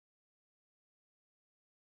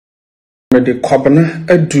Me de Kwame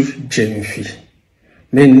adu Jenfi.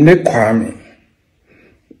 Me ne Kwame.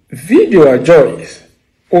 Video a Joyce.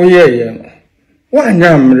 Oye no.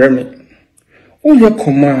 Wanya mreme. Oye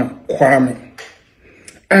koma Kwame.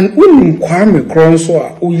 And unim Kwame kronso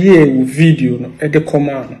a oye video no e de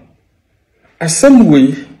koma no. Asem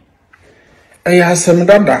we asem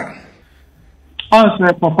dada.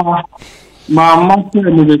 Say papa. Mama tell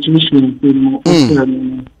me the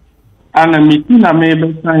tuition and a meeting I may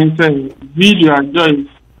be saying say video Joyce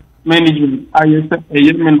management I say a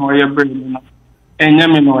yemen or your brain and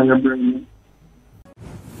yemen or your brain.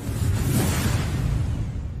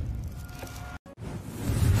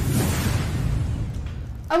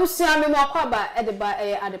 I will say I'm more about at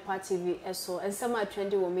the party TV so and some are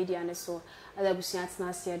trendy or media and so I will see at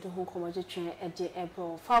last year to home comedy train at the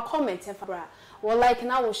April. For comment or like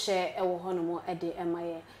now will share a honor at the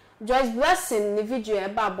MIA. Joyce blessing the video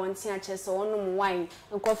about Bontia chess or no wine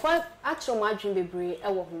and confer actual margin be brave a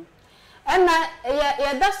home. And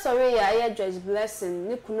that story, Joyce blessing,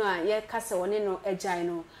 Nikuna, ye castle one no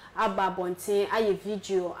ejino, about Bontin, I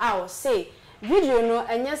video, I will say. Video no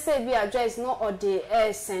and yes say be a Joyce no or the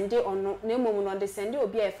send it or no moment on the send it or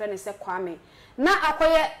be a friend is a Kwame. Na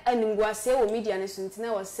akoye animguase o media ne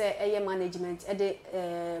suntina was say eye management e de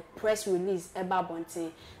press release eba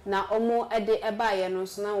bonten na omo e de eba ye no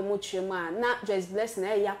so na omo twem a na Joyce blessing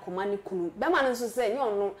e yakoma ne kunu be ma no so say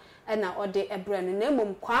nyo no e na ode ebre no na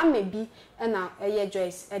emom Kwame bi e na eye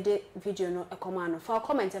Joyce e de video no e koma no for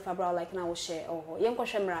comment e fa bra like na wo share oho yen ko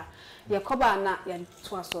hwemra ye koba na ye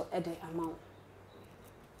to aso e de amount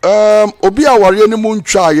obi aware ni mu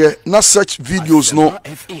ntwaye na search videos no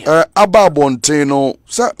ababonten no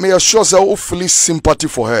say me sure say o feel sympathy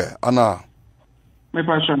for her ana me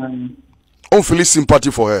passion o feel sympathy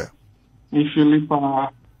for her me feel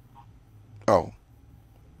pa oh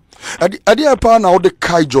adi pa na o de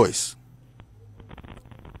Kai Joyce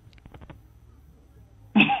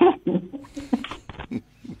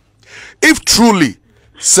if truly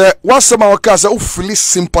say what some our say o feel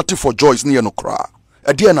sympathy for Joyce ni no kra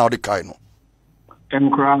adi na o de Kai no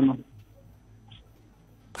no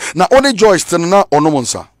na only Joyce ten na ono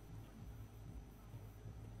monsa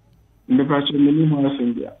me passion me mo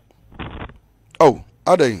asendia oh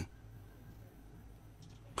adai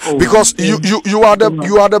because you are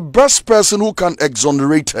the best person who can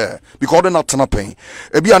exonerate her because they're not tana pain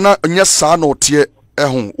ebi ana nya sa na otie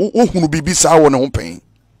ehun ohunu bibi sa wo ne ho pain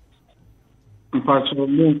passion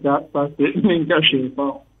me nka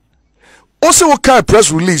shefa also what kind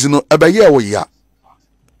press release no ebeye wo ya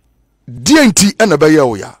DNT and ebeye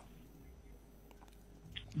wo ya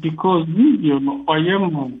because video no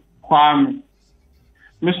oyemo Kwame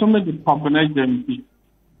me so me the pabana jampi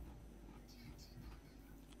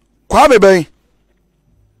Kwame ben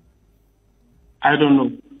I don't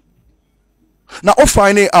know now o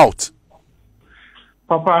find it out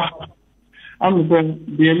papa I'm saying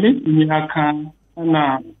the make me aka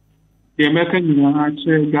na the American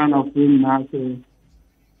you Ghana film na say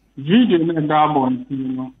video na da bon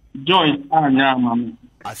no Joyce anya mama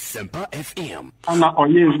Asempa FM ana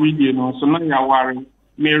oye video no so na ya ware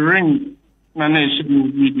me ring na na shi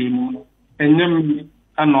video no enyem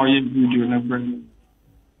ana oye video na brand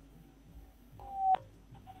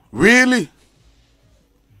really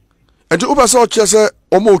and over so say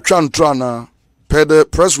omo twa na per the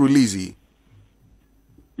press release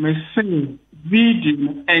me say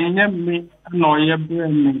video enyem ana oye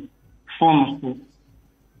brand phone so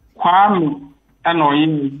Kwame ana oye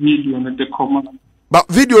video na de command but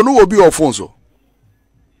video no will be your phone so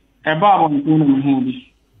eba bon tun na hu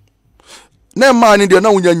bi na man ni de na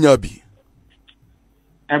unya bi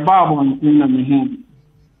eba bon tun na hu bi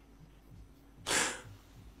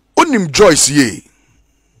onim Joyce ye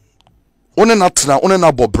one na tena one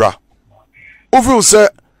na bobra over say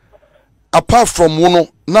apart from one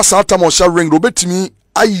na satam o sha ring obetimi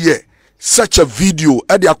aye such a video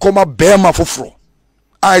e de akoma bema foforo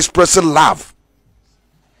I express love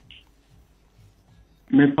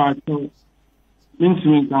me pato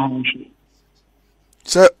intimi ka ho hwe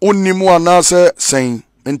say onimu ana say sen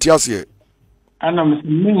entiase ana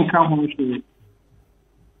me ka ho hwe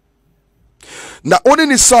na oni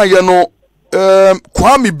ni saye no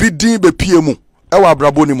Kwame bidin be pie mu e wa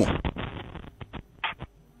brabo ni mu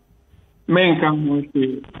me ka ho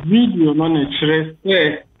hwe video no na chere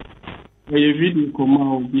say e video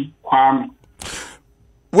koma obi Kwame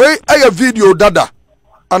we aye video dada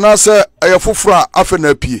ana say aye foforo afa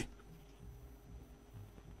na pie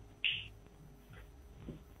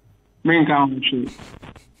me ka ho hwe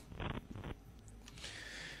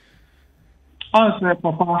say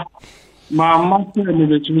papa Mama tell me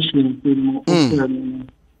the tuition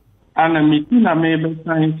And a meeting I may be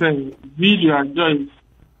saying, say, video Joyce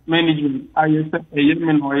management, I say, a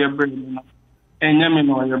yemen or your brain, and yemen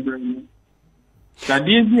or your brain. That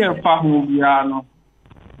is the farm we are no.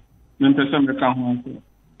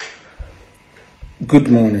 Good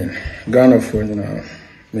morning, Ghana for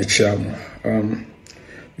Micham.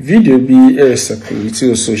 Video be a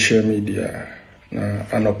security social media.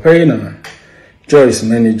 An opinion, Joyce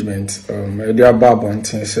management, their babon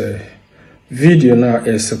say video na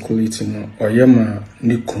a security no or yama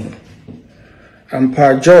nikun. And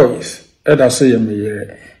pa Joyce, so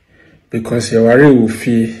yama because you are will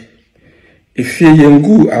fee if you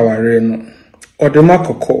yengu our reno or the mark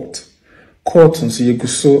court. Court nso yegu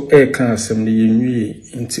so e kan asem ne yenwie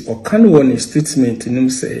nti okan won statement nim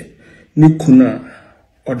say ni kuna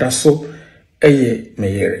odaso eye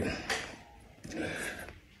meyere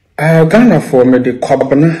Ghana for me de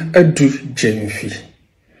kwabana adu jenfi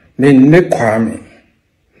me ne Kwame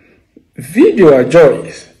video a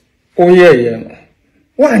Joyce oyeye no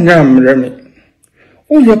wanya mreme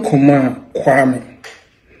oye koma Kwame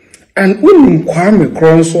and unim Kwame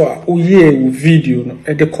kronso a oye video no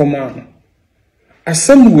e de koma no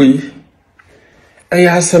asem we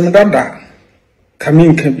asem dada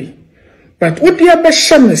kamin kabi but what dia be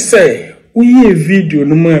shame say we video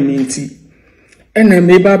no ma mi nti ena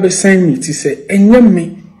me ba be sign me ti say enye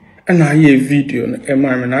me ena ye video no e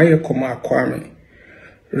ma me na ye koma Kwame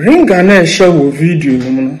ringa na e wo video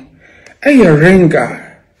no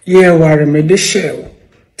ringa ye ware me de share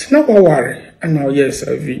tina kwa ware ena yes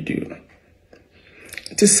a video no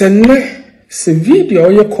ti se se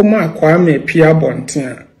video ye koma Kwame pia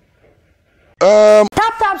bontia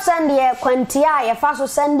tap send ye kwantia ye fa so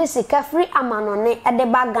send sika free amanone e de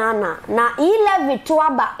ba Ghana na e-level to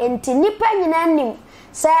aba enti nipa nyina nim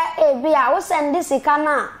se e bia wo send sika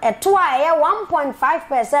na e to a ye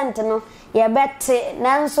 1.5% no ye bette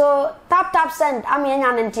nanso tap send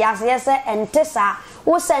amenya nti ase se entesa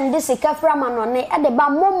wo send sika free amanone e de ba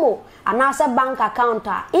momo anase bank account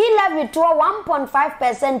e-level to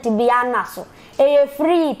 1.5% bia na so e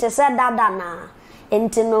free to say dada na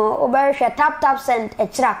entino oberhwe tap send e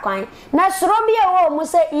kira kwan na sorobia wo mu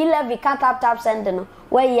say e-level ka tap send no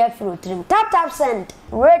we ye free trim tap send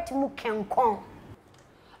rate mu kenkon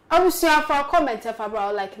abusia for comment fa bra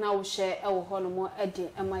like na wo share e wo hono mo e de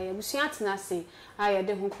e maye abusia tena se aye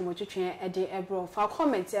de hunkomo twetwe e de e bro fa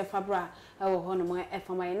comment fa bra e wo hono mo e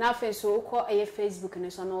fa maye na fe so ko e Facebook ne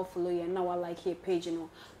so na follow ye na wa like your page no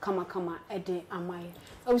kama e de amaye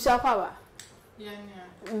abusia fa ba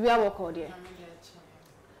we are work there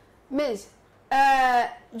Miss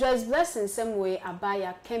Joyce blessing same way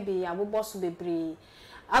abaya can be ya boss bebre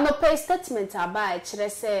and no pay statement abaya kire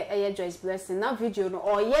say eye Joyce blessing na video no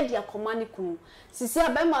or ye dia command kunu sisi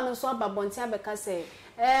abema no so ababonti abeka say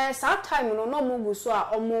some time no mugu so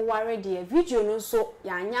a omo ware de video no so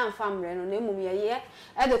ya anya mfamre no na emum ye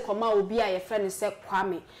e de koma obi a ye friend say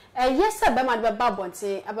Kwame yes abema de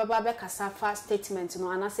babonti ababa be kasa fa statement no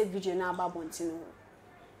anase video na ababonti no.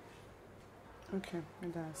 Okay,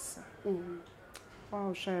 that's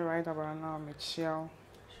I'll show you right about now, Michelle.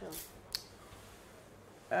 Sure.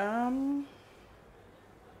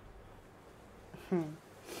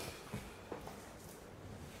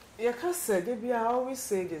 You can say, Debbie, I always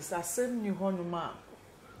say this. I send you home, ma.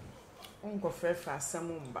 Uncle Frefa,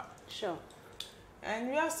 Samumba. Sure.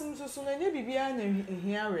 And we ask him to soon, and Debbie, and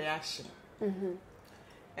hear reaction.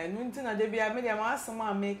 And when Tina Debbie, I made a mass,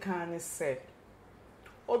 ma make and say.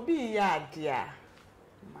 Obi ya dia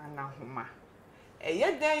mana homa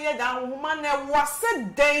eye den ye da homa na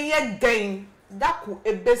wase den ye den dako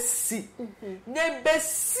ebesi na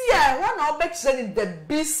ebesi a one na obekire the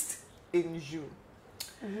beast in you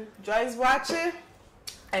Joyce watching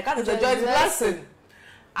I can't Joyce blessing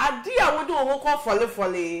adi a wo do wo ko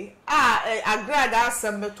fole agrada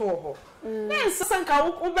asem to ho na nsanka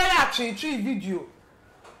wo be ya twi video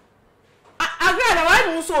agrada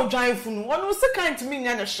why no so join funu wonu se kan to me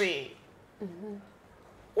nya na hwe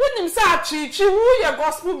wonim sa chichi who ye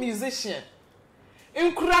gospel musician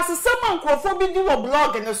inkura se sama nkrofo bi di wo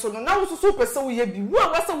blog ne so no na wo so pese wo ye bi wo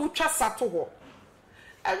a wasa wo twa sato ho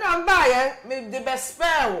ena ba ye me the best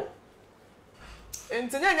spell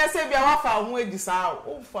entene nya se bia wa fa ho edi sa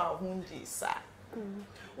wo fa ho ndi sa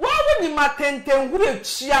wo wonim atenten huru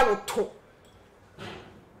chia wo to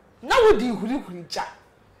na wo di huri ja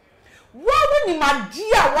wo ni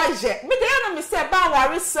madia waje me dey na me say ba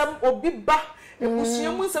waresem obi ba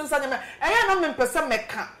ebusuam nsem sa nyame eya na me mpese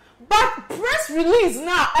meka but press release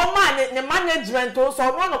na o ma ne management o so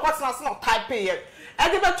no kwatena se no type here e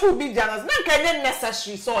dey be to be journals na ka ne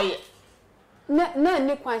necessary so ye na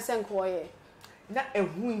ni kwan se nko ye na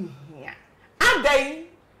ehu hia adai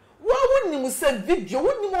wouldn't say video,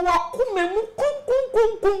 wouldn't come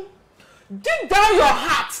dig down your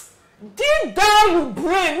heart, dig down your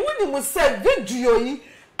brain, wouldn't say video, and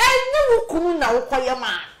you couldn't now call your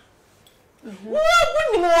man.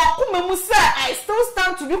 Wouldn't say I still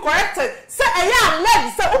stand to be corrected. Say a young lady,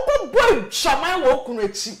 say, oh, boy, shaman walk on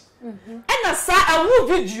it. And I saw a new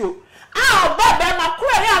video. Ah, Baba, my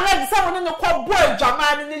cry, I read someone in the call boy,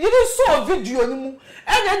 Jaman, and you didn't saw a video anymore.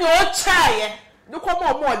 And then your child, you come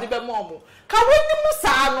more, the Bemomo. Can we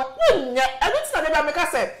Musano? Wouldn't you? And it's not about me,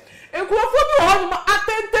 say. And go for me home,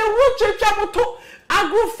 attend the root travel to. I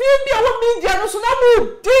go feel me our media, so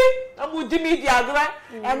I'm with the media,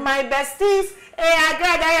 and my besties, I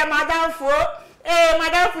glad I am Madame for.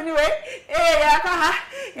 Madam, anyway,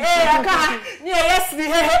 yes,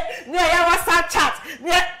 near our chat,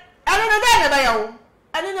 near I don't know,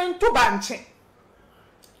 I didn't to banching.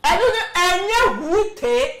 I don't know, would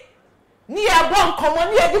take near one common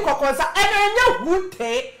near the cocosa, and I know would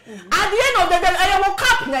take. At the end of the day, I will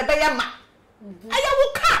cap never yama. I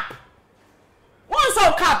will cap. Once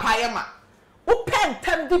I'll cap I am. Who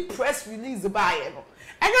pen the press release by and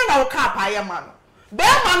then I'll cap I am.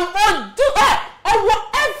 Bearman won't do that. Or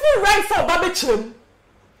every right for Babitrim.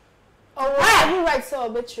 Or every right for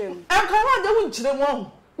Babitrim. And come on, they won't them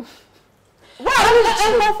wrong. Well,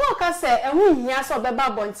 I say, and we hear so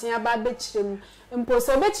Baba Bontia Babitrim, impose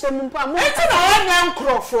a bitrim. It's an young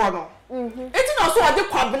Crawford. It's also a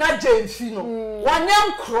Kwame James, you know. One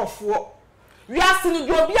young Crawford. We are still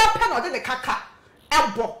your beer pen or the caca.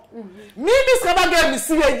 Elbow. Me discover girl,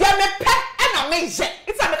 see a young pet. Amazing.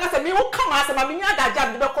 It's a because me will come as a mammy that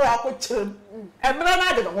jam the call with him. And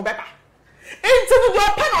I don't know better. Into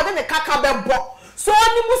your pen or then the caca book. So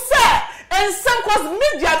you must say, and some cause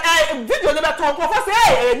media video never talk of us.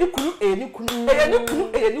 Hey, you could.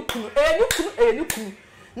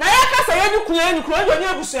 Now I can say you could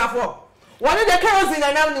never see for. One of the kerosene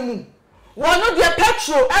and animal. One of the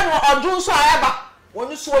petrol and or do so ever. One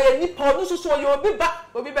you saw a nipple, you saw your big back,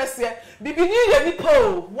 or be best here. Be near your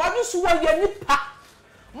nipple, one you saw your nipple.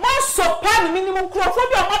 Most of pan minimum crop for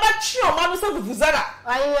your mother, chill, Mamma of Vuzara.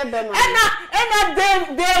 I hear them. And I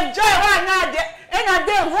joy one night, and I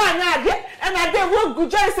did one night, and I did one good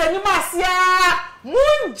Joyce and you must, yeah.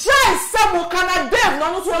 Moon Joyce, some will come at them,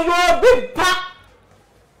 not for your big pack.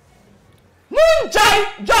 Moon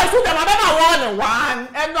Joyce, who the Madame one,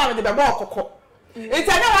 and not the Baboko. It's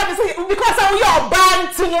I know what to say because I will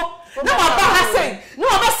ban to know. No, I say, no,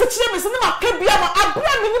 I'm not such a miss. No, I can't be a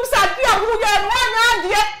brand new idea who you are one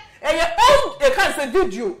idea. And your own, you can't say,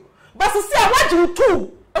 did you? But to see, I want you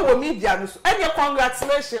too. Oh, media, and your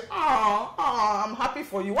congratulations. I'm happy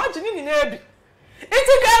for you. What do you need in Abby? It's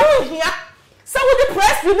a girl here. So with the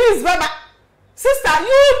press release, Baba. Sister,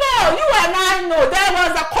 you know, you and I know there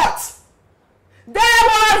was a court. There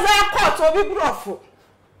was a court of a brothel.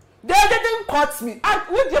 They didn't cut me.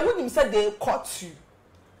 When you said they cut you.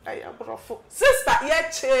 Sister,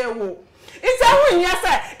 it's a win, yes,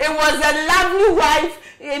 it was a lovely wife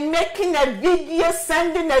making a video,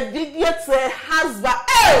 sending a video to her husband.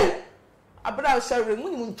 Hey! Abra sharing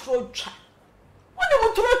when you throw chat. When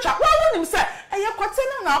you throw chat, why wouldn't you say, I have got to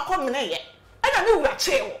now come in here? And I knew we are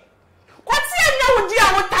chill. What's the end of the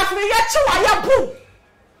hour? That's me, I boo.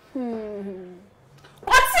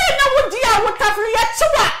 What's the end of the hour? That's me,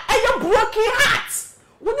 and your broken heart.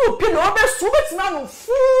 When you pin over so much now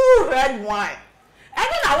full red wine. And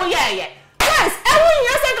then I will yeah. Yes, every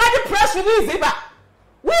year I got the press release.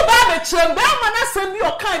 We buy the children, man, send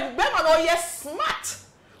your kind, Beman, oh yes, smart.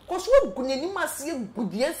 Because what good you must see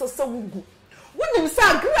good yes or so good. When you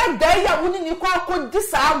say great day, when you call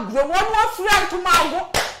this out, grow one more friend to my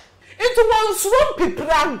into one swamp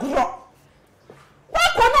people and grow.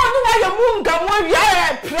 What can I know why your moon go one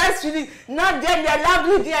year press release? Not there, they're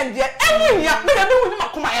lovely, dear, and dear. Every year, but I don't want to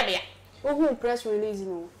come here. Who press release?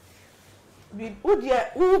 Would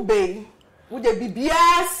you be? Would you be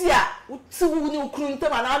Biasia? Would you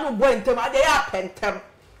Kuntum and I don't want them at the appentem?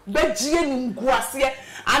 Bejian Guasia,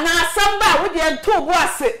 and I somebody with your two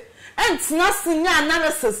was it. And nothing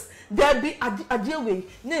analysis. There be a deal with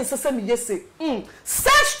names, so yes, say.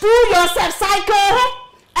 Search through yourself, psycho.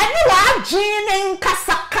 And you are gene in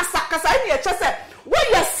Casa, and you just say, when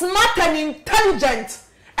you're smart and intelligent,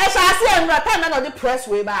 as I say, and time on the press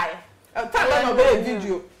way by. Time on the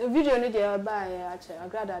video. The video need to buy, actually. I'm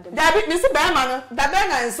glad that Mr. Berman, that Ben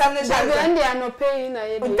and Sam, they are not paying. That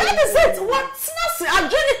is it. What's not? I'm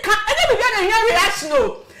doing it. I never get a hear reaction.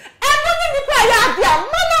 And nothing to play out there.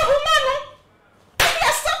 Mano,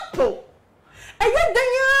 yes, simple. And yet, then,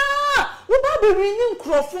 we're not be reading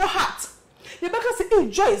Crawford hat. You better say, hey,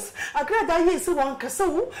 Joyce, I glad agrada yes one kasa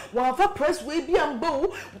wo one fa press we bi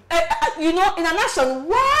ambo you know in a nation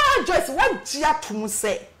wow Joyce what dia to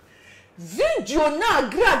say video na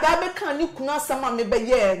agrada be kan ni kuna sama me be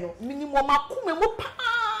ye no minimum akome mo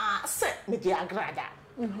pa se me dia agrada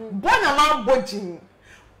bona ma bojin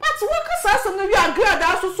but what kasa some we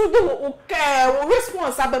agrada so de wo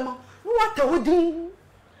response abema no what wodin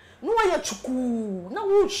no wa ya chuku na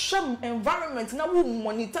wo sham environment na wo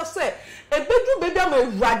monitor say ebedu baby am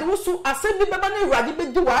ewrade wo so asem bi beba na ewrade be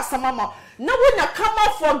di wa asama ma na wo nya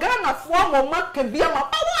come for Ghana for mama ka bia ma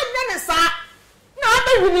ba wo nya ne sa na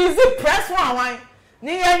be release press one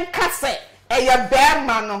ni en kase eye be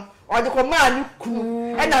ma no o de ko ma ni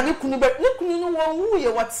kunu e na ni kunu no wo wu ye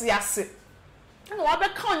wote ase na wa be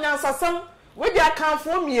kan nya sasam we di akan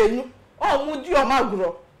for mienu o mu di o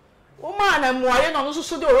magro woman and moye no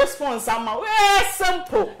so the response ama we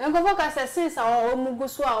simple enko ka say since our omugu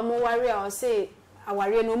so a omo ware a say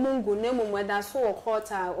aware no mungu na mum da so wo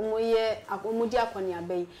quarter omoye omudi akoni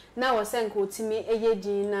abai na wo say nka otimi eye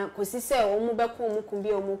din na kosi say omu beko omukum bi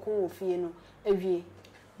omukum wo fie no awie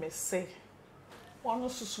me say wonu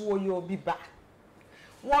susu wo ye obi ba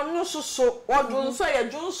wonu susu wodun so ye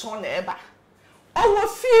Johnson na eba owo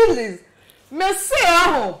feelings me say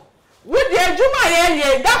aho with the Juma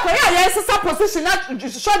ye that koya ye sisa position na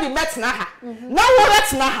show the met na ha na wo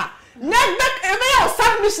let na ha na back e me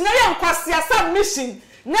submission na ye nkwase submission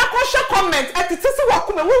na ko share comment atitisi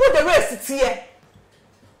wakome wo the race tie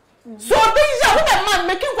so be ya wo the man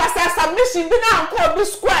making kwase submission bi na anko bi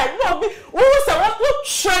square no bi wo say what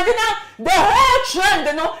trend na the whole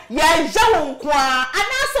trend no ya ja wo nkwa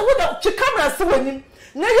anase wo the camera se wanim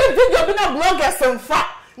na ye video bi na bloggers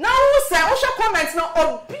mfa now who say o share comment na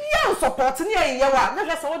obia support ni yewa na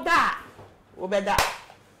hwe say o da o be da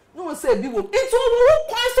no say bi wo itu wo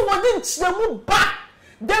kwan so wodi nchire mu ba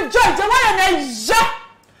the judge why na ya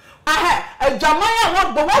a jamaya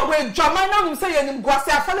wo a jamaya na nim say yenim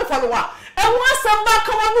gwase afale wa e wo asamba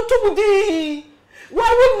kama no to budi wo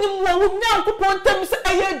nim wo nyankopon tem say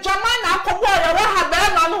e jamaya na akobo ya wa ha be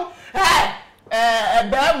na no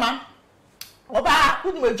be ma oba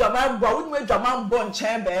wudi me dwaman bo wudi me dwaman bo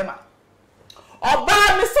nchen be ma oba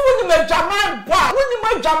me se wudi me dwaman bo wudi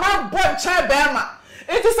me dwaman bo nchen be ma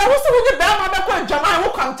it is a wudi be ma be ko dwaman wo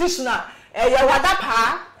competition ya wada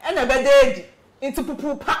pa e na be dedi into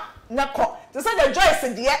pupu pa na ko to say the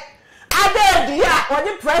Joyce de ade dia on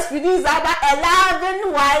the press release about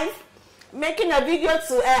 11 wife making a video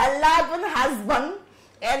to 11 husband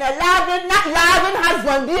and 11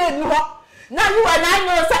 husband be no. Now you and I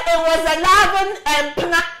know that it was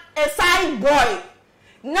 11 a side boy.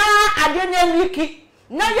 Now I didn't wiki.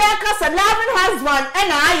 Now you cast 11 husband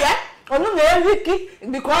and I no wiki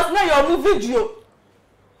because now your video.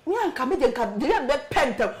 One comedian can be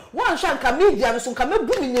pent. One shan comedian so come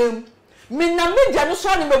booming name. Mina media no so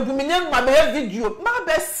me booming name my video. My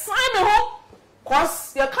best sign home.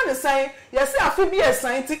 Cause you can't say yes I feel be a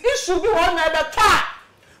scientist. It should be one other car.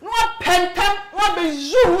 No pentem, no be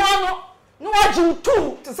you one. No agin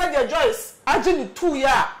 2 to say the Joyce agin 2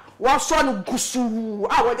 ya wa so no gusu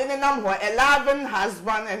a we dey nam ho 11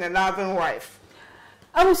 husband and 11 wife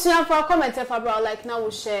amusia for comment for bro like now we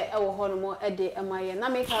share e wo ho no mo e de emaye na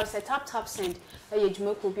make us tap send e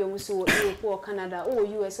djuma ko bi omusi wo Europe or Canada or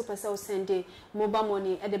US super sell send mobile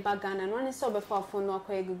money e de bagana no ne so be for phone no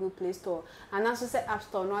akwa Google Play Store and also say App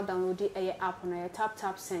Store no download e app no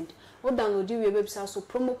tap send o download we website so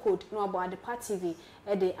promo code no about the party TV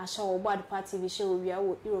e de asha wo about the party TV show we are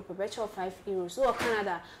Europe be charge €5 or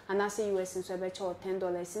Canada and also US so be charge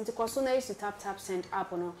 $10 into cost na use tap send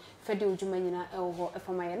app no fede djuma nyina e wo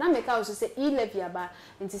for my na make us say e-levy aba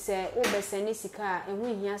nti say o be send sika e hu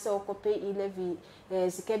hia say o pay e-levy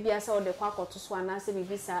sika bia say o de kwa akoto so ana say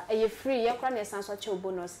bibisa e free ye kra na sanso che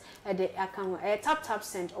bonus e de account tap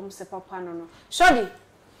send o se papa no shodi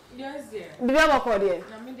yes dear bibia bako de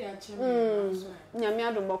na me de acheme nyame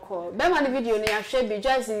adoboko be ma the video na ya hwe bi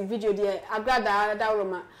Joyce video de agrada da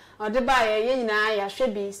roma ode ba ye nyina ya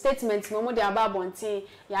hwe bi statement no mo de aba bonten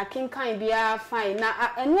ya kinkan bia fine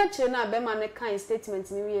na enu akire na be ma ne kan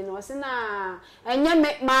statement ni wie no se na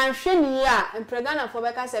enye ma hwe ni ya empregana for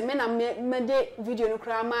be ka se me na me de video no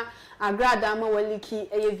kra ma agrada ma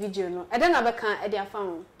waliki eye video no ede na be kan ede afa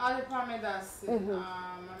ho all Kwame that say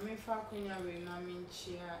me fa kunya we na me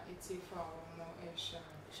nchia etifa mo esha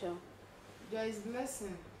sure there is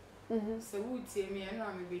blessing so we tie me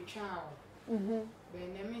na me be twa be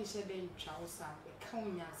na me nche de ntwa wo sa be ka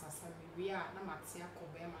unya asasa me wi a na mate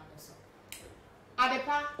akobe ma no so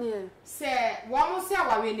adepa say one say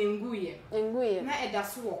awawe ne nguye na eda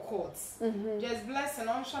so wo court just blessing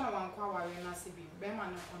on sha na wan kwa awawe na se bi be ma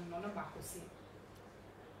no ba ko se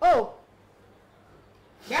oh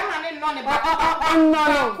no ne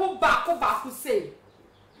ba ko say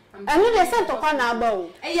enu de se tokwa na aba o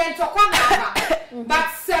eye tokwa na aba but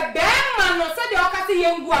se be man no se de o ka se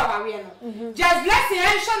yengu awawe no just bless you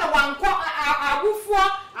and show no wanko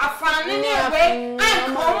agufuo afane ne we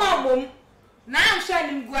an ko mom na am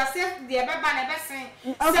share nim guase de beba na be sen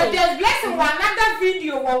so just bless one another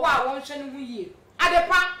video wo wa won hwe no hu yie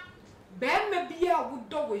adepa be ma bia wo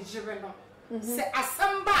do wo jire no se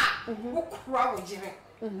asamba wo kura wo jire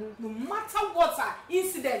no matter what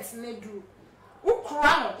incident na do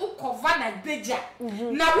ukura no ukova na deja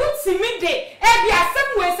na wutimi de e bi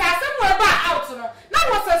asem ba out no na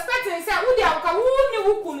was expecting say wo de anka wo ni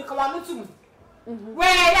wuku ni ka wa mutum we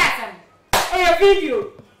ya sam e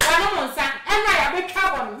video wana monsa ena ya be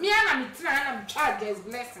carbon me na me tira na me charges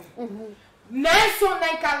blessing na so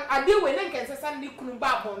na kan ade we na kan sesa ni kunu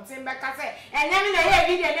ba bonten be ka say enya me na ya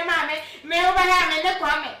video ne ma me oba ya me ne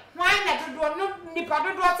Kwame why na do no ni pa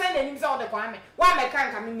do say na nim say o de Kwame wa me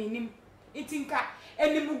kan ka me nim itinka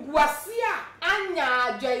enimuguasia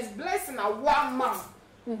anya Joyce blessing a one man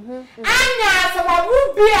anya so wa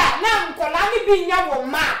bia na nkola ni bi nya wo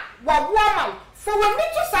ma wa woman so when me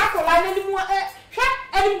to sakola na ni mu hwa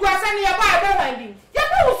enimuguasia ni ya ba e ba wandi ya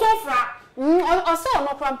ba wo so fra o so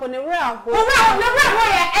no krampo ne wura ho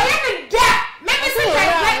ya e ni da me me say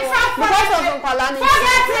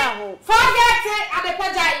forget it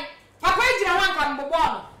adepajai papa ejira wan kan bobo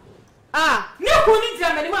no no kuni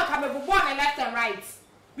tell me man come be born left and right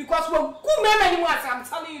because we ku me many more I'm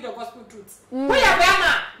telling you the gospel truth. We are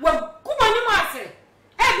bema we ku many more say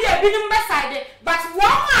e bi nim be side but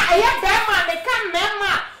one ma e bema me kan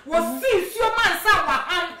mema wo see your man sa wa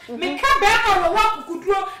han me ka bema wo wa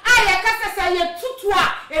kukuduro aye ka say ye tutu a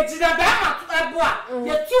e jira bema ebo a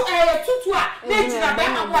ye tutu a na jira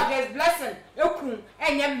bema wo God's blessing eku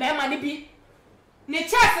enye mema ni bi ni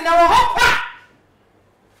church na wo hokwa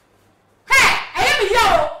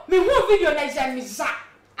me who video na jamisa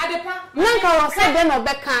adepa nanka wa say dem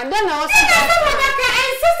obeka dem na was and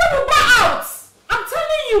sister will go out. I'm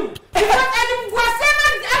telling you because I go say na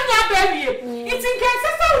anya baby it in case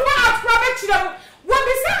sister will go out private children when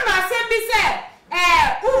be say na say be say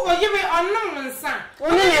who oyiwe onnom nsa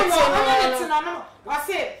onne no wa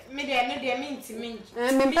say me de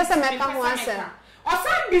me pesa me ka ho answer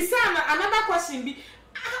osan be say another question be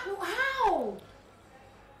how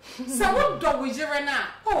so what do we jere na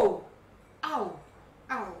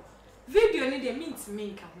video ni de mean to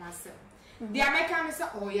me ka myself the American say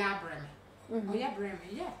oya breme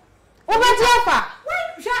yeah Obeti afa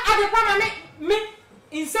when sha adepa me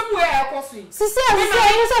in some way I cause you see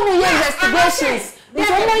some investigations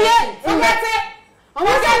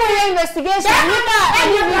investigation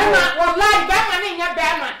wallahi bema ni nya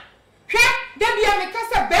bema hwe de bia me ka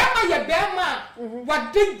say bema ye bema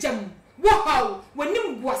wade jam wow when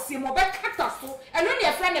nim guase mo be kata so eno ne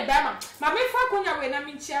e friend bema ma me fa konya we na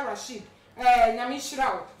me chia Rashid na me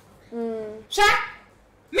shirawo sha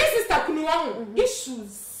me sister kunu ho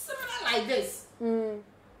issues similar like this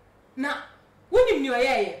na wonim ni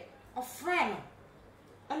oyeye a friend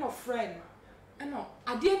eno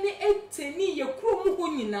ade ne eteni ye kuro mu ho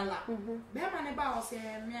nyinala bema ne ba o se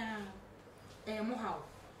me mo hawo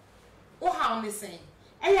o hawo ne sen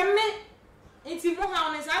me enti mo ha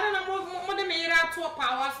on say I don't mo de me yira to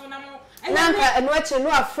power so na mo nanka eno ache no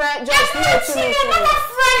afra just no to me no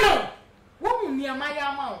afra no wo mu niama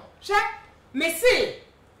ya ma o she me say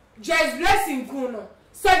Joyce blessing kuno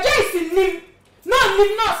so Joyce nim no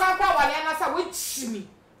san kwa wale na sa we chimi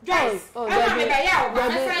Joyce ana me ba ya o ba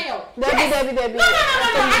me friend yo Debbie no I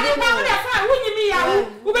don't want to find wo nyimi ya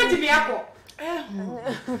wo be di me akọ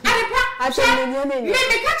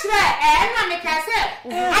me catch na me ka say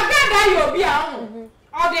agada yo bi a ho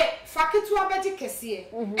all the faketu abeji kese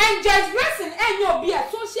and just blessing enye obi a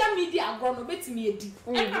social media agro no betimi edi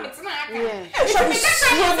na me tena aka so me ka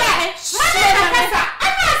say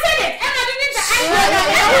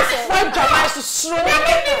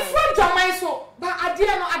from Jamaica so but adie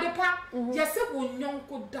no adepa yese wo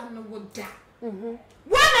nyonko da no wo da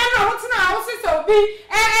one and what's now so be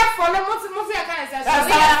follow mo say kan say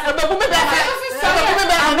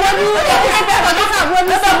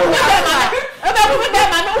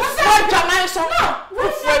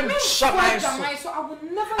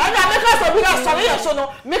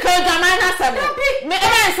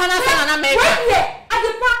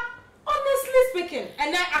honestly speaking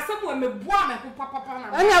and then as someone me boa me papa na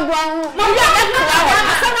anya boa ho no ya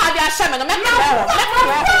asama ade ahye me no me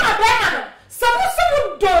some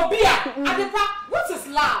do be adepa what is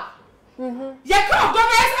love ye come go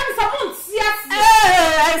me and someone see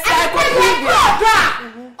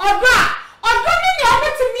oba ni o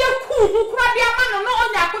beti mi ku hu kura dia ma no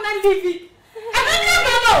onya ko na live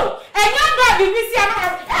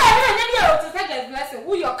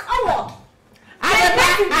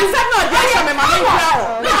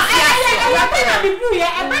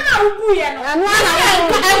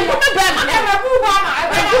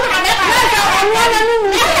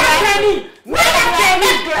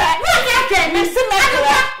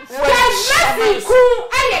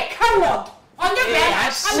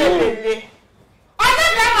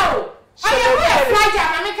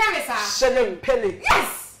Shelem Pele.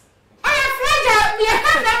 Yes. I am fragile. Me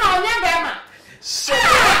have them on your bema.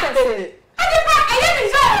 Shelem Pele.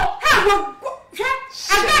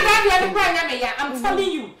 I'm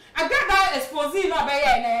telling you. I got that exposing no be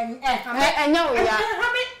and no ya.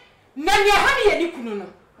 Na ya ha me ye kunu no.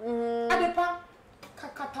 Adepa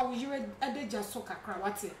kakata wo yire adeja so kakra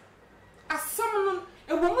wate. Asam no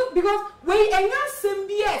e wo mu because we enya asem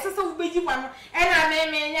bi e sese wo beji wa no e na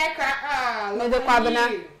me nya ka Me de kwabena.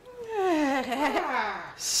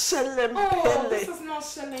 Shelem Pele. This is not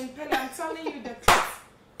Shelem Pele. I'm telling you the truth.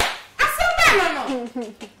 No. I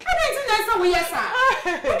didn't know we yes sir.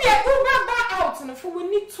 We are over out no for we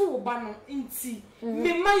need to ban inti.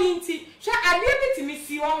 Me my inti. Sha ade be me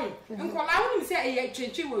si won. Nkola won say e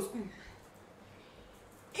cheche wo school.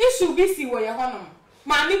 Issue be si wo ye honom.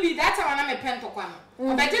 Ma me be that time na me pen to kwa no.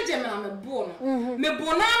 Obejeje me na me bo no. Me bo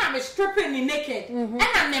na me stripping ni naked. And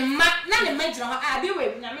na me ma na me magina ho ade we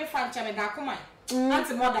na me fa ncha me da koma.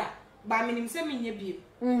 Auntie mother ba me nim say me nya biem.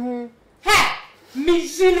 Hey mi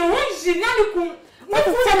jino ku what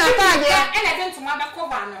na ka ya and I didn't to mother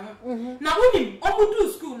cover no na unim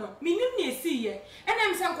obudu school no mi nim na esi ye and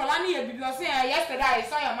am say nkola na ye bibi o say yesterday I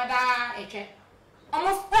saw your mother eche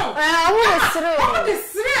almost oh the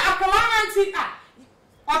three akola auntie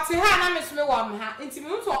oti ha na me so wa ha enti me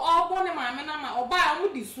nso obo ne ma me na ma oba a mu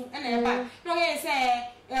di su na e ba no ye say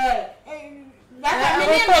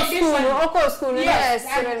school yes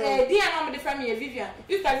dia na me de family Vivian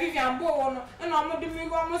if that Vivian bo no na mo de me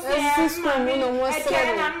go mo say school no mo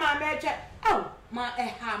say na ma me che oh ma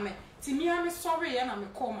ha me ti mi am sorry ya na me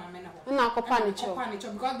call ma me na ho na akopa ni cho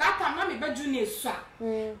because that time na me be junior su a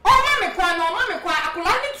o ma me kwa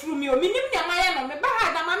akola ni true me o mi nim nya ma ya no me ba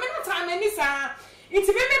ha da ma me no time ni sa it's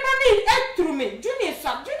me me through me junior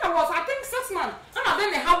was I think 6 months and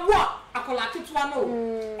then they have what akola tetwa no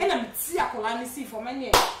and am ti akola ni see for many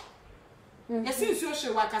yes you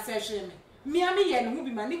show what I say me am ye no bi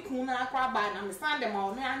ma ni kun na akwa ba na me stand them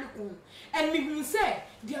on me ani kun and me hu say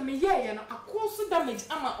dia me ye no akoso damage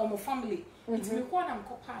ama omo family it's me ko na me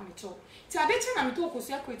kopa me cho ti ade che na me to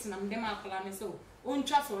kosi akweti na me dem akola me so on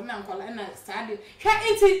twa so na akola na stade hwa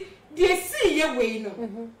enti dia see ye we no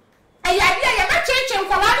I ya change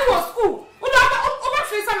nkwala ni wo school. Oba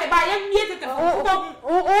frisa me ba ya wie tete fo.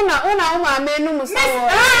 Una me no musa wo.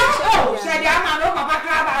 She dey ama no papa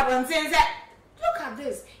kra ba abonten say. Look at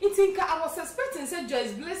this. It think I was suspecting say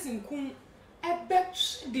Joyce blessing kun e bet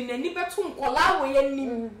the nani betu nkwala wo ye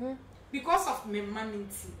nim because of me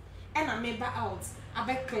manity. And I me ba out. I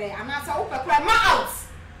be clear. And I say o pe clear ma out.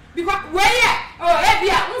 Because where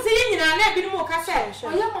bia unse yin nyina na bi no mo ka say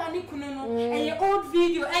oya ma ni kunu no and your old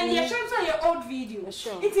video and your share so your old video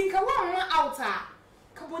it think one out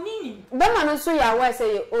kabonini be ma no so ya why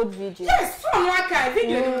say your old video yes so no aka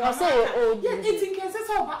video no say your old yes it think say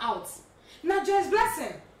so about out na Joyce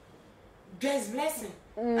blessing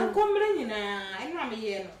and come nyina enu am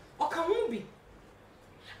ye no o ka hu bi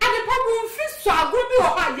ade pabu fi so agro bi o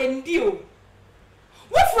ha ye ndi o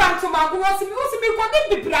what from to my go was me ko dey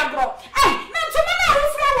bibragro na to na wo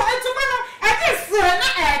fra wo to na e dey na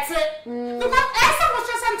ete because esa wo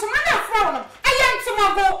se to na fra no ayen to ma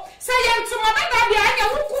go say yen to ma da dia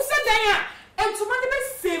anya wo ku se dan a to ma dey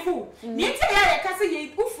save ni ente ya ka say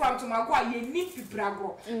ye wo from to ma go a ye ni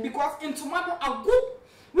bibragro because into ma do ago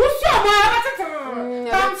wo so ma ba tete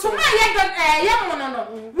to ma ye don ye mo no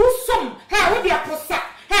wo som ha wo dia posa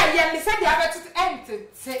hey, yeah, me said the other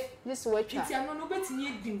this way. It's no better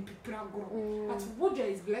near dim piprago. But Woja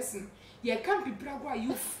is blessing. You can't be prago,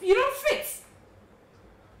 you don't fit.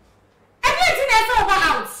 Everything is over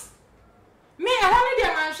out. Me, I only the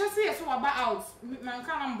man shall say so about out. Man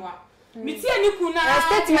can't boy. Me see any kuna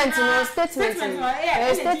statement. Statement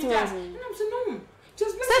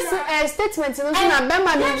no na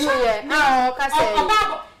bema no here. Ah, o ka say.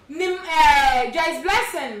 Nim Joyce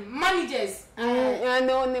blessing managers.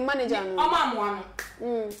 No, the manager no.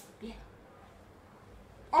 Yeah.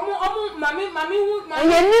 Mami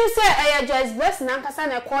you knew say Joyce blessing ankasa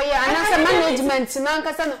na koye anasa management na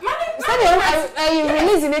ankasa no. Say you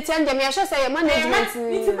release it and dem ya say management.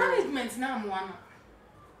 It's management na mo ano.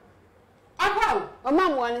 Abaw. O ma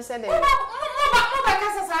mo an say dem. Mo ba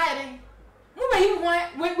kasa sa ere. Mo ba yi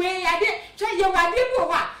we ya de try ye wa de bo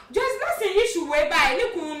wa. Joyce blessing issue we buy ni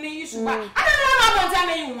kun ni issue ba. I don't know about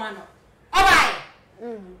time you want no. Alright.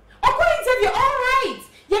 According to you, all right.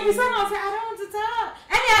 Yeah, because I say I don't want to tell.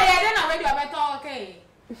 And yeah, then I ready about okay.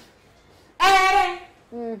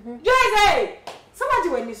 Joyce, somebody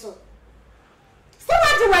when you so.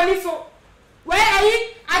 Where are you?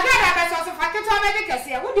 I got that because if I can't make a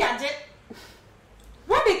cassia, what be a jet?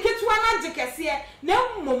 What the kids want to cassia?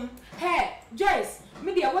 No, mum. Hey, Joyce,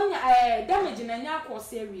 me dey when damage na nya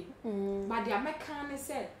akose awie but the American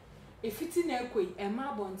said if it na ekoi e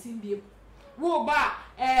ma bontin biem wo ba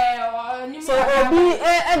so obi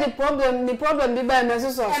the problem be by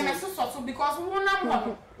meso so because wo na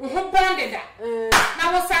mo ho bonded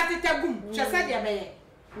na wo sat tagum che said ya be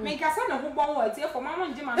me ka sa na ho bon wa tie for mama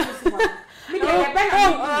nje ma no si ba me dey be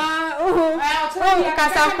na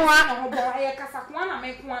kasakwa na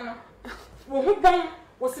me kwa no wo ho bon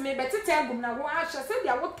wo se me betete agum na wo a hye se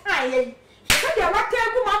dia wo kan ye se dia wa kan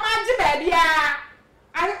agum mama nje ba bia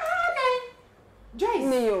Joyce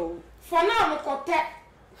me yo for now no kote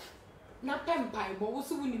na pempai bo wo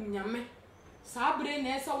se wunim nyame sa bre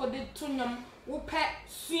na esa wo de tonyom wo pe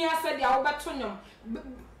sua se dia wo betonyom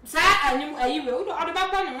sa anyum ayiwe wo do ba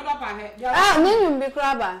ba ne wo do pa he ninyum bi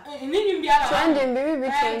kraba ninyum bi ala trending baby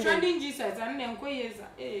trending Jesus and then koyeza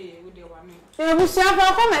wo de wa me busia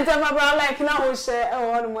fa comment fa bra like na wo share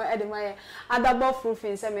e mo edemaye adabo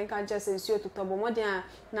frufin se me kan chese nsuo totobo modern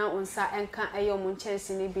na onsa enka eyo mo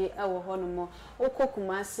chese ni bi e wo hono mo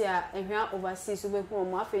okokumase a ehwa overseas be hu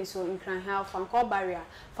mo afi so nkran health fan call barrier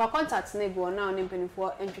for contact na bi ona oni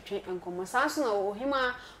mpanifo entwetwe enkomo sanso na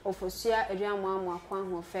ohima ofosua eduamo amo akwa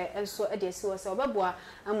ho fe enso e de esi wo se obeboa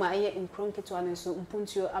ama eye nkronketwa na so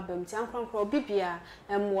mpuntuo abamti ankronkro bibia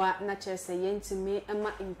emwa na chese yentimi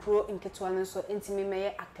ema nkro nketwa so intimi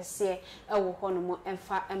meye akese ewo hono mo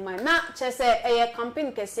emfa ema na chese eye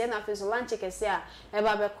campaign kese na fe so lunch kese a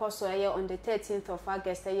eba be koso eye on the 13th of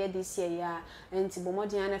August eye this year ya enti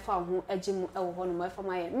bomodian na fa ho agimu ewo hono mo efa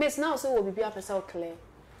maye miss now so wo bibia pesa o clear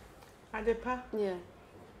adepa yeah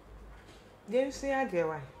dem see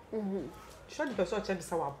adewa sure the person check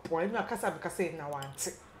this our boy no akasa because say na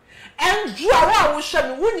want and you are wo hwe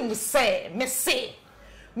me wonim say me say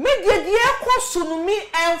media die kwosunu mi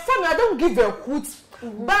enfo me I don't give a hoot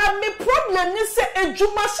but me problem ni say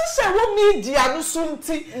ejuma hyehyɛ wo media no so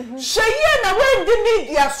nti hweye na we di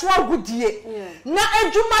media so agudie na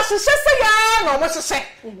ejuma hyehyɛ say ya na mo hyehyɛ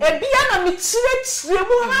ebia na me kyerɛkyerɛ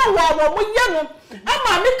mu ha wa mo ye no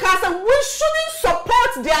ama me ka say we shouldn't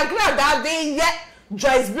support the agrada they yet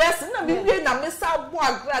Joyce blessing na me na me sa bo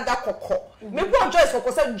agrada kokko me bo Joyce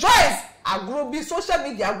kokko say Joyce agro bi social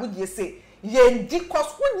media agudie say yendi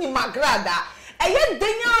kosku ni magrada eye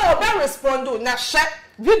denya o be respondo na she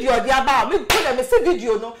video dia ba me go na me see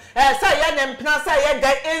video no say ye na mpna say ye da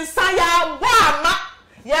insa ya wa ma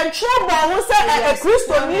ye ntro bo wo say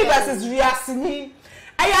Christo ni versus Riasini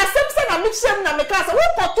eye asem say na me chem na me class wo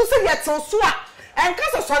potu say ye tenso a enka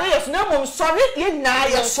so sori yes na mom sori ye na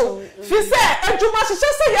ye so fi say adwuma hye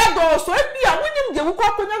say ye do so ebia wonim de wo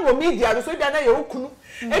kwakonya no media no so ebia na ye okunu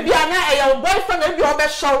ebia na eya boyfriend ebia obe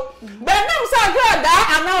show be nam say agrada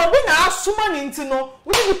ana obi na asuma ni nti no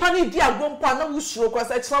woni nipa ni di agompo ana wusuro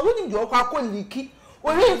kwasa chira woni de okwa liki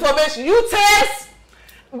ori information you test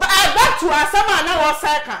back to asama na wo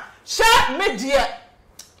seka share media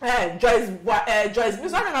Joyce mi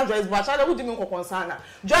so na Joyce bo acha wo di mi kokonsana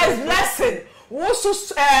Joyce blessing wo so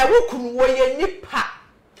wo kunu wo ye nipa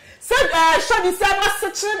se shadi se ma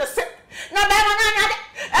se chire ne se na ba na de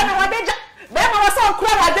e na wadeja be ma wasa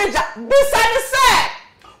okura wadeja bisa ni se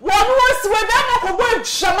wo no wasi we be ma ko bo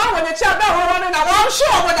chama wo ne cha be ho no na wo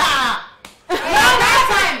sho wo da that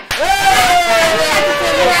time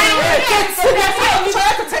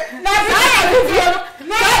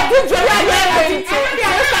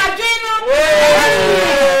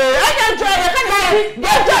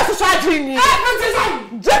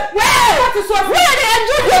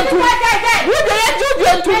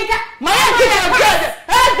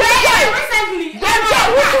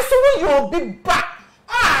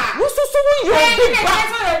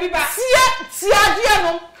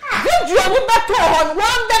video ni beto on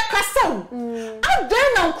one the castle and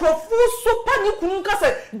then uncrofu super ni kunka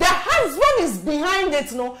say the husband is behind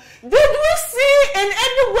it no did we see in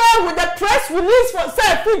anywhere with the press release for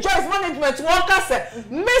say free Joyce management worker say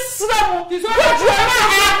mesra video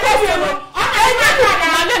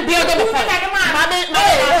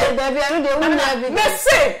na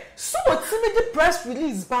say so timid the press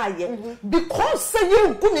release by because say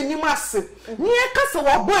you go n'anim ase ni e ka say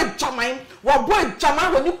wo boy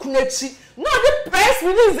jaman when you kunechi no the press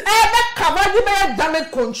release be cover the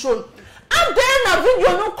damage control and then a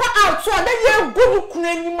video no come out so then you go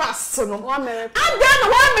kunenim ase no and then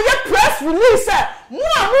one me press release mo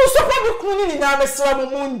amu so for be kunu ni na mesra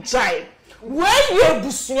mo njai when you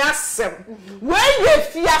busua sem when you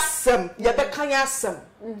fia sem ye be kan ya sem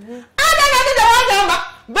and the one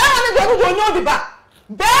be one go no bi ba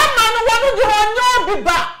be man one go no bi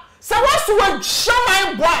ba so what we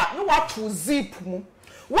shaman boy no what to zip mu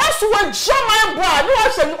what we shaman boy no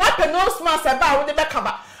what say what no smart about we be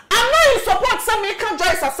cover I'm not in support some make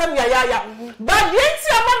Joyce as some ya. But the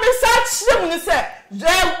entire message them say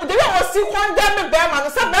they was see one them bearman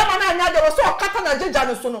say bearman and there was so kata na jeja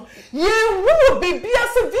so no. Ye wo baby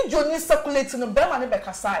as video ni circulate no bearman be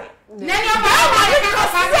kasai. Na your bearman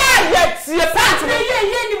kasai yet your point no.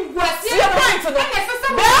 Your point no.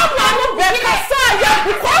 Bearman be kasai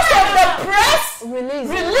because of the press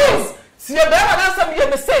release. See your bearman some you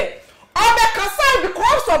me say. Obekasa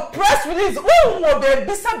because of press release wo be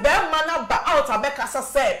bisa bearman ba out abekasa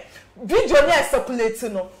say video na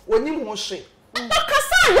circulate no oni mo hwe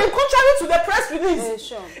Obekasa ye contrary to the press release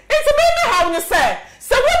sure. It's me how you say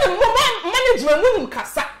when the management munim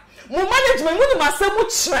kasa mo management munim asemu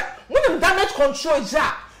kire munim damage control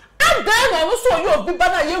ja and then also you obi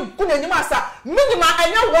bana ye kunanyim asa minimum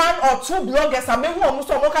anya one or two bloggers am hu omo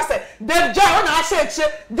so omo ka say they ja na acheche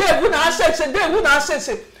they wu na acheche they wu na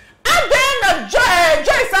acheche. And then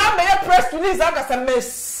Joyce I press release I got a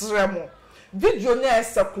mesremo. Video na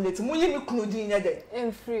circulate. Mu yimi kunu din ya dey.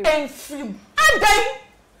 En free. And then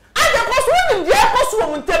cause when the cause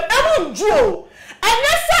woman tell emu nju. And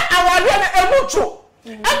say aware na emu chu.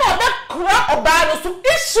 And oba kura oba no so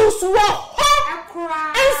issues wo ho.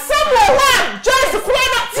 And somewhere Joyce kura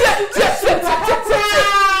na tie.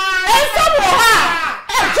 And somewhere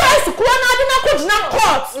Joyce kura na di na ko dina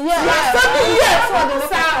court. Yeah. Sorry. Yes,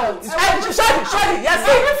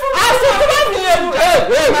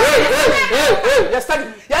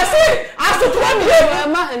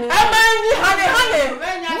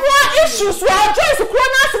 more issues were Joyce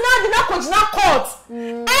Kronas now did not continue court.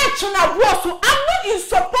 I'm not in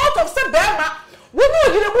support of Sebema. We know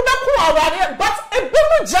you would not call our but a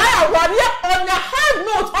big giant warrior on a hard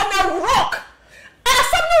note on a rock. And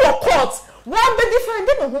some court. One be different,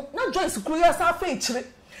 not Joyce Kronas are featured.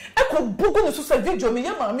 Eko bugu no so video me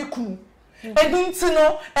yema me kunu edinti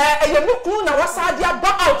no ye me kunu na wasa dia ba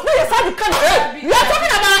out na ye sa di kan we are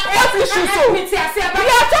talking about what issue so we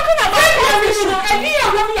are talking about what issue e bi ya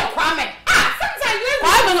wo me Kwame sometimes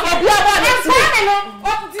Kwame no obi aba na Kwame no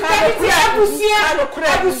abusia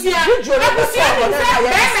video na abusia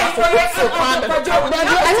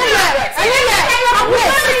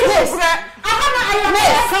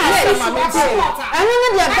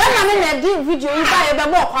video you buy be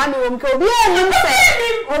more Kwame wo mke obi enim se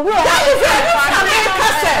obi o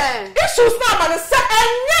issues na ma say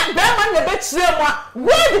enya be ma na be kire mo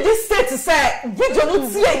where did this state say video no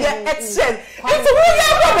tie ye exchange it's we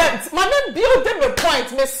government ma me build them a point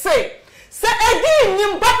me say edi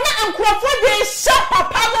nim but na enkrofo dey sharp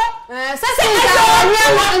papa no say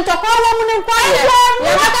ntokolo mu ne kwaye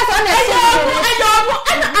ye maka so na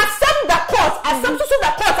accept the court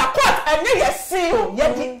a court and you see you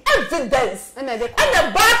the evidence and the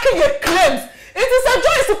back your claims it is a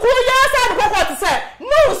Joyce ko ya say the court say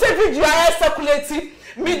no say video are circulating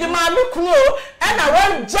me the man kunu and I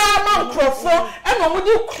want German crofo and we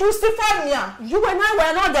do crucify me you and I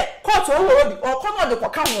were not the court or come on the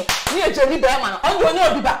kokamo near Jenny Berman on you know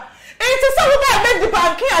biba it is so we make the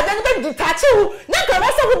bank here then make detach you na ka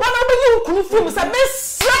wasa we bana be you kunu film say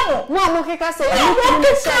mesramo no mo keka say you want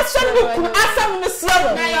to say you kunu asam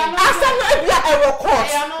mesramo asam no ebia e court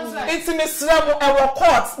it mesramo e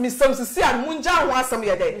court mesam sisi an munja ho asam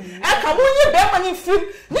ye dey e ka munye be man film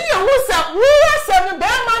ni ye wo say wo asam be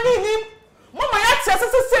man ni mama ya tse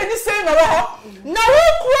say ni say na wo na wo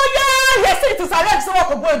kuro ya yes it is already say wo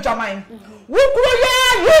ko go German wo kuro ya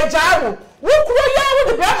ye jawo wukuro ya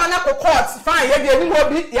wo de bema na ko court fine ye de ni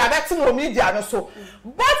obi ya bet no media no so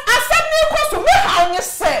but assembly ko so me how ni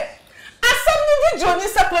say assembly video ni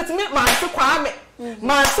separate me man se Kwame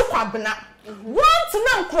man se Kwabena want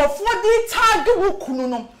na nkrofo di tag wo kunu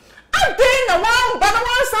no adin na wan ba na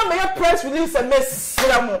wan san me press release and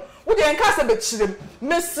mesramo wo de enka se be chirem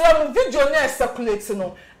mesramo video na circulate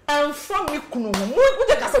no and from me kunu mu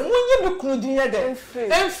de kasa munye me kunu din ye de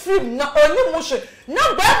en film na oni mu hwe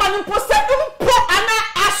na ba ma no pose mpo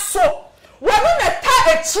ana aso wo na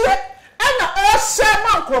ta echire ana o hye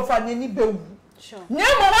man krofa ni bewu nya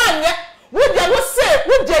mo anye wo de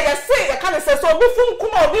ye say ye kan say so obi fun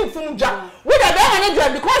kuma obi fun dwa wo de ba anye dwa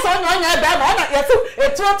because on anya ba ma ona ye say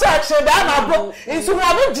etiro church ba ma bro nsu mo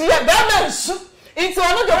no di ye ba ma nsu into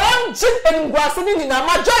another one jin and Guasini in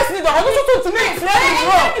my Joyce need to me.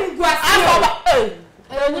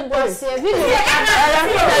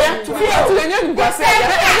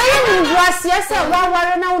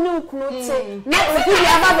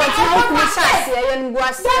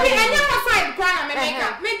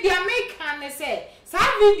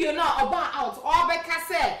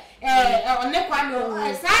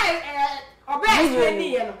 Oba explain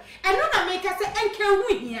no and no na make say enke hu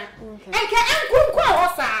hia enke enkunkwa ho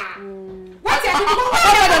sa wo What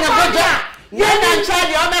you do? You don't try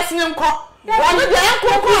the other slim cop. One of the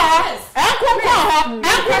uncle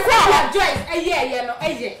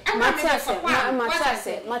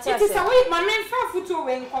It is a way my men fell foot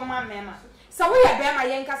away in command mamma. So we are Bama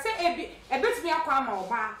Yanka say a bit me a Kwame or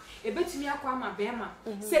bar, a bit me a Kwame Bama.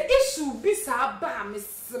 Say issue bisa ba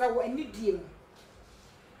Miss any deal.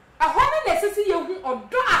 A honey necessity you or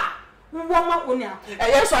da woman unia.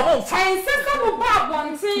 Yes, I won't find some bad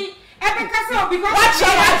one thing. Because what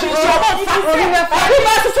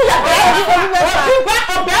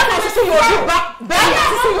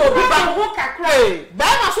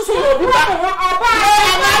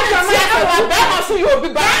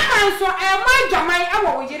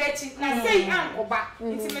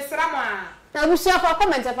now we share for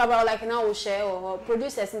comment about like now we share or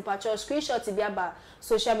producers in patch or screenshot to be about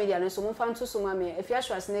social media and so move to some me if you are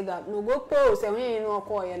nigga no go post and you know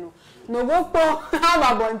call you no go post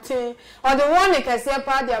how about thing or the one that can say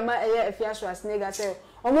part if you are nigga say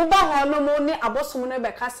or move back no more ni abosom no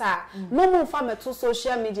be kasa no move from to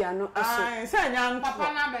social media no say young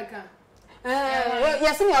papa na beka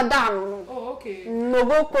yes in your down oh okay no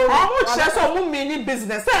go post how much so mo mini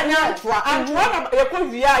business say young and one e ko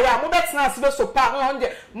via ya mo betina se be so pa on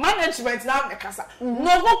the management na kasa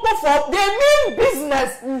no go post for they mean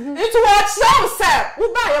business it was so say we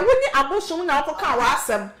buy we ni abosom na ko ka wa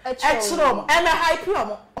asem e chiro mo e me hype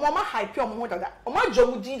mo ma hype mo ho dada o ma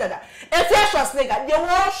jomu din dada e fi aswas nega de wo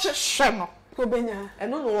hwehwe no ko benya e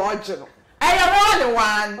no no oje no one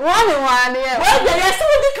yeah. Well, yes,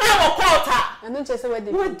 we declare a quarter. I don't just say what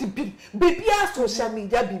the baby social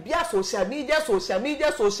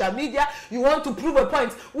media. You want to prove a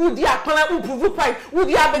point. Would the apply who prove a point? Would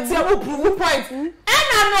the abetia who prove a point? And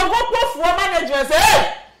I'm not going for managers.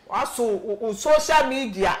 Hey, also social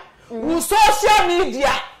media. Social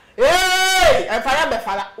media. Hey, and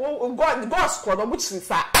fire. God squad, which is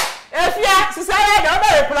that. If you say I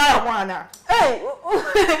reply one. Hey, what's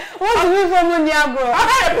the from Niagara? I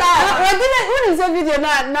didn't when is a video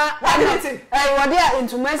na what did it? Hey, what they are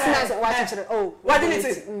into mercenaries watch it. Oh, what did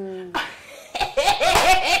it?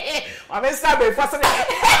 I'm in Saturday for some.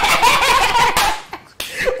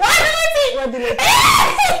 What did it?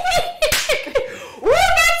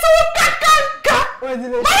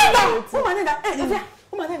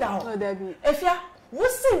 If you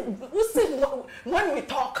we see when we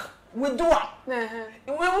talk we do it.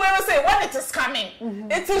 We will say when it is coming,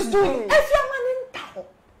 it is doing. If you're manning down,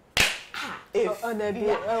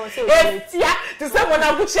 if yeah, to say when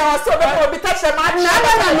I put your so that we touch the match.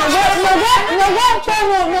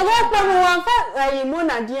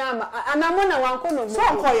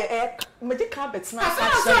 Medical bets now.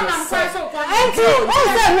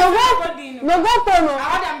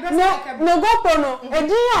 No go. And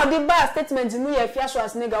do you the bar statement in your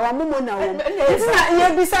fiaswas nigga or mumona? It's not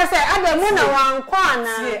your business. I don't know one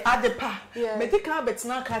corner at the pa. Medical bets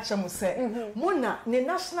now catch them say, Mona, the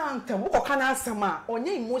national anthem, who can answer ma, or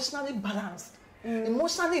emotionally balanced,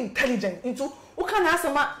 emotionally intelligent into who can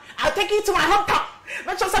answer ma. I'll take it to my hometown.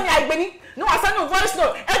 Not just something like Benny. No, I said no voice,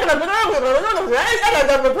 no. I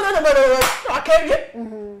can't get.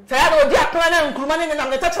 Say, I don't get plan and Kumani and I'm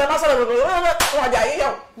the touch of the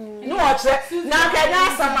no, watch that. Now, can I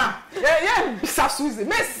answer, ma? Yeah, Susie,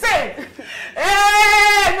 may say,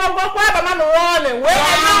 eh, no, but why am I running?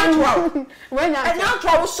 When I'm not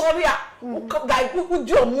trouble, sorry, like who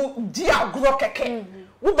do you dear Grokeke?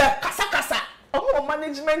 Who be Casacasa? Oh,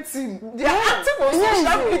 management team. They are active on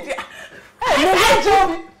social media.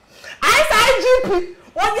 IGP.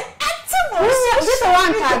 What the active on social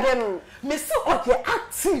media? Miss what the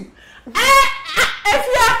active. If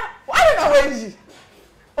you are, I don't know where you.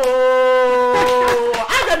 Oh, I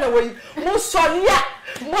don't know where you. Musolia,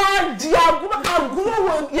 more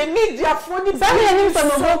diagonal, you need their phone.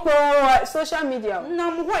 Social media.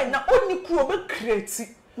 No, why not only creative.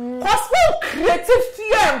 Cause no creative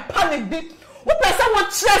fear and panic beat. Who person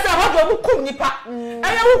want stress and how do you come nipa? And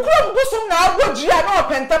you come do some now go jia no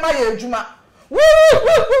pentama ye juma.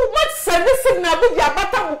 What send this signal be the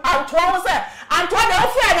abata Antoine say Antoine dey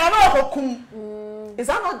offer na no hokum. Is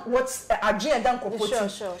that not what Adrian dan ko put? Sure.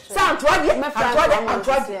 So Antoine.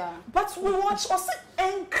 But we watch us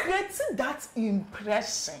and creating that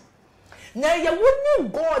impression. Now you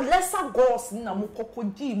wouldn't go lesser gods na mo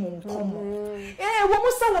kokodi mo nkomo. Wo mo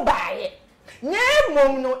say wo buy.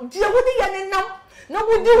 Mom no, dear, what the young now? No,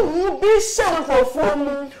 would you be sure for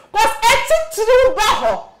me? Because it's true,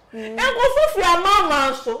 Baho. And go for your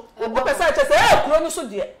mamma, so what I say, Cronus, so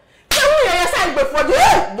dear. Tell me, yes, I before the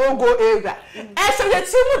don't go either. I say,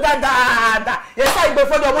 let's see what that. Yes, I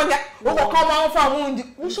before the one that will come out from wound.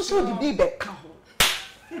 We should show the baby.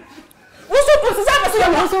 Wusu pusi sa so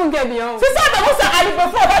you so get me on. Say say we say I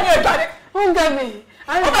before when you got it. Who get me?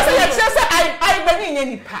 I say you say I beni nya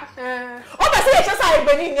nipa. O be say you say I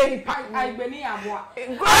beni nya nipa. I beni aboa.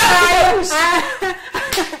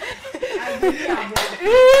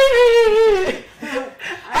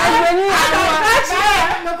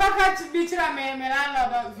 No kaka bichira me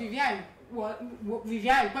landlord Vivian.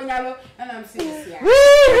 Vivian Panyalo and I'm serious. Go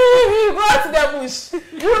to the bush.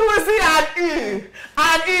 You will see an E.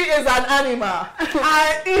 An E is an animal.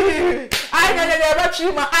 An E. I never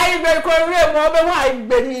treat my I be Korea more than I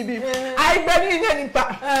believe. I believe in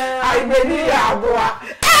nipa. I believe aboa.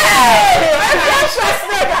 Hey, precious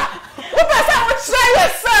nigga. Who person would say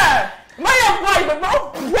yes, sir? My boy, but no.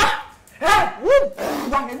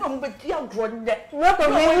 One no but you grown that. No,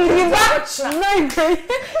 That's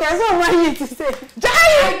all I need to say.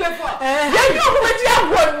 Die before. You know what you have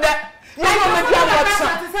grown that. You know what you have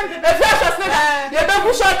grown. The precious nigga. You don't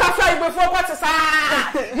push out a fly before what is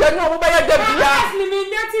ah. You know what you have done. I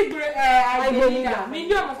believe that.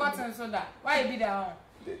 Medium cotton soda. Why be that?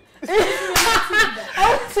 For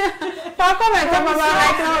comment,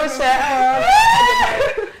 I can share.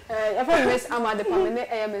 If I miss Amada Pamene,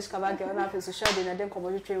 I miss Kabaka, and I feel so sure that I don't come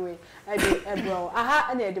on the train. I do a bro. Aha,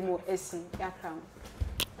 and I do more SC. Yakram.